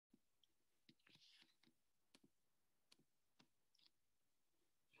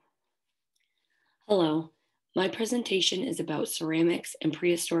Hello, my presentation is about ceramics in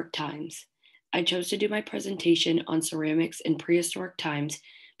prehistoric times. I chose to do my presentation on ceramics in prehistoric times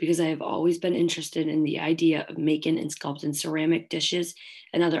because I have always been interested in the idea of making and sculpting ceramic dishes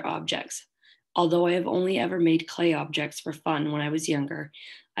and other objects. Although I have only ever made clay objects for fun when I was younger,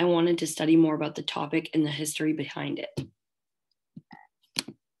 I wanted to study more about the topic and the history behind it.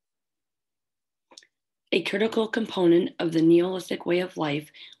 A critical component of the Neolithic way of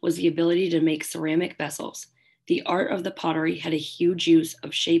life was the ability to make ceramic vessels. The art of the pottery had a huge use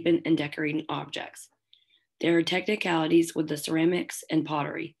of shaping and decorating objects. There are technicalities with the ceramics and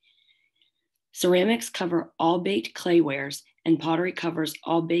pottery. Ceramics cover all baked claywares, and pottery covers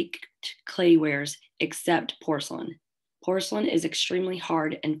all baked claywares except porcelain. Porcelain is extremely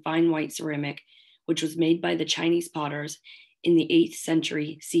hard and fine white ceramic, which was made by the Chinese potters in the 8th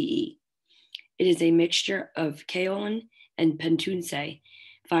century CE. It is a mixture of kaolin and pentunse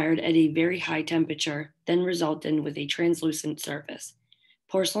fired at a very high temperature, then resulting with a translucent surface.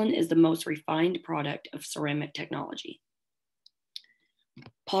 Porcelain is the most refined product of ceramic technology.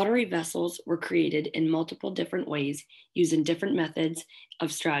 Pottery vessels were created in multiple different ways using different methods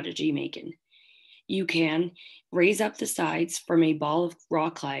of strategy making. You can raise up the sides from a ball of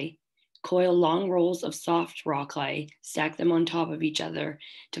raw clay, coil long rolls of soft raw clay, stack them on top of each other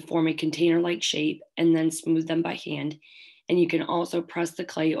to form a container-like shape, and then smooth them by hand. And you can also press the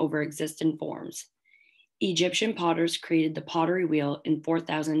clay over existing forms. Egyptian potters created the pottery wheel in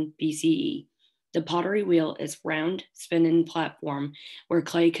 4000 BCE. The pottery wheel is round, spinning platform where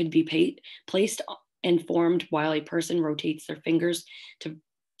clay could be placed and formed while a person rotates their fingers to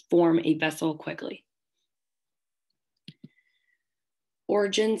form a vessel quickly.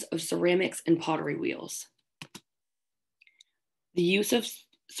 Origins of ceramics and pottery wheels. The use of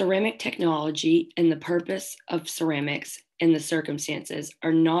ceramic technology and the purpose of ceramics and the circumstances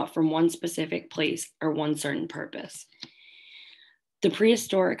are not from one specific place or one certain purpose. The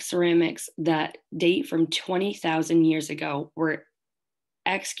prehistoric ceramics that date from 20,000 years ago were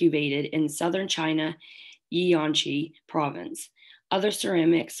excavated in southern China, Jiangxi province. Other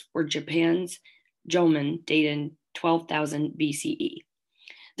ceramics were Japan's Jomon, dated 12,000 BCE.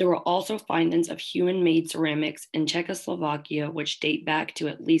 There were also findings of human-made ceramics in Czechoslovakia, which date back to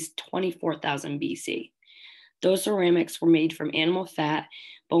at least 24,000 BC. Those ceramics were made from animal fat,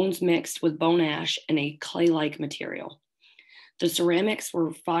 bones mixed with bone ash, and a clay-like material. The ceramics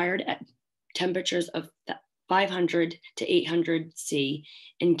were fired at temperatures of 500 to 800 C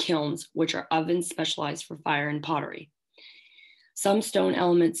in kilns, which are ovens specialized for fire and pottery. Some stone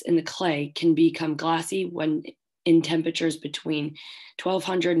elements in the clay can become glassy when in temperatures between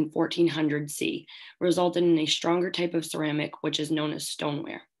 1200 and 1400 C, resulting in a stronger type of ceramic, which is known as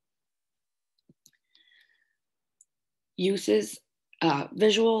stoneware. Uses,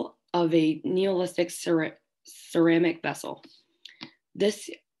 visual of a Neolithic ceramic vessel. This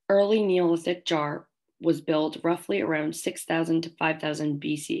early Neolithic jar was built roughly around 6000 to 5000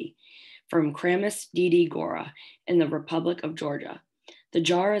 BC from Kramis Didi Gora in the Republic of Georgia. The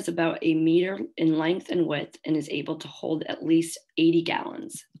jar is about a meter in length and width and is able to hold at least 80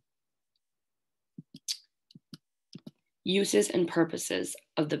 gallons. Uses and purposes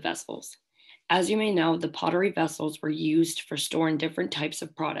of the vessels. As you may know, the pottery vessels were used for storing different types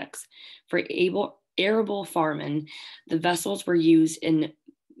of products. For arable farming, the vessels were used in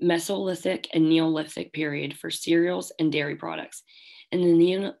Mesolithic and Neolithic period for cereals and dairy products. In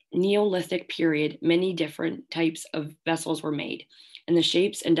the Neolithic period, many different types of vessels were made, and the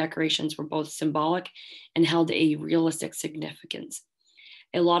shapes and decorations were both symbolic and held a realistic significance.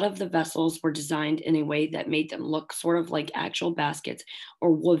 A lot of the vessels were designed in a way that made them look sort of like actual baskets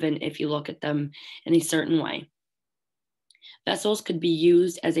or woven if you look at them in a certain way. Vessels could be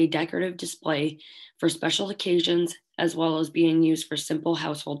used as a decorative display for special occasions, as well as being used for simple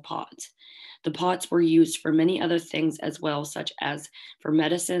household pots. The pots were used for many other things as well, such as for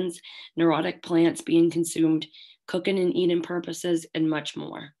medicines, neurotic plants being consumed, cooking and eating purposes, and much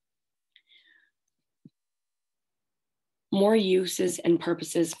more. More uses and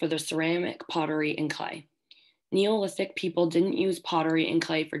purposes for the ceramic, pottery, and clay. Neolithic people didn't use pottery and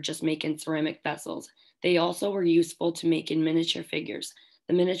clay for just making ceramic vessels. They also were useful to making miniature figures.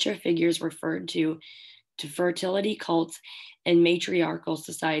 The miniature figures referred to fertility cults and matriarchal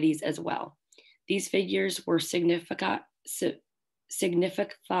societies as well. These figures were signified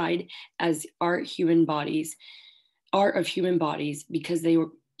as art of human bodies because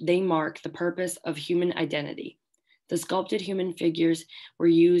they mark the purpose of human identity. The sculpted human figures were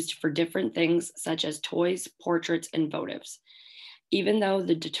used for different things such as toys, portraits, and votives. Even though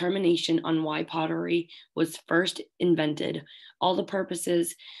the determination on why pottery was first invented, all the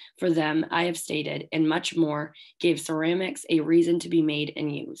purposes for them I have stated, and much more, gave ceramics a reason to be made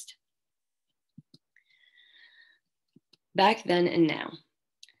and used. Back then and now,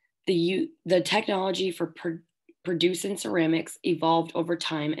 the technology for producing ceramics evolved over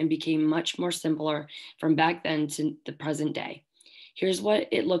time and became much more simpler from back then to the present day. Here's what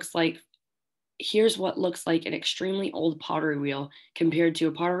it looks like. Here's what looks like an extremely old pottery wheel compared to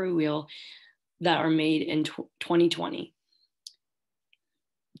a pottery wheel that are made in 2020.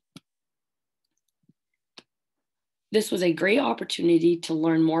 This was a great opportunity to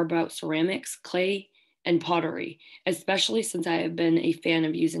learn more about ceramics, clay, and pottery, especially since I have been a fan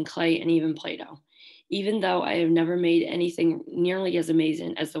of using clay and even Play-Doh. Even though I have never made anything nearly as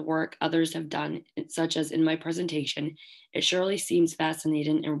amazing as the work others have done, such as in my presentation, it surely seems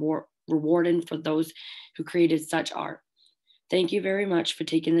fascinating and rewarding for those who created such art. Thank you very much for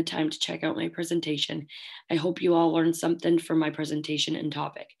taking the time to check out my presentation. I hope you all learned something from my presentation and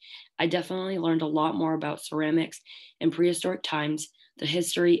topic. I definitely learned a lot more about ceramics and prehistoric times, the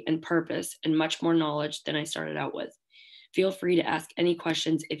history and purpose, and much more knowledge than I started out with. Feel free to ask any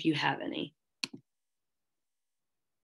questions if you have any.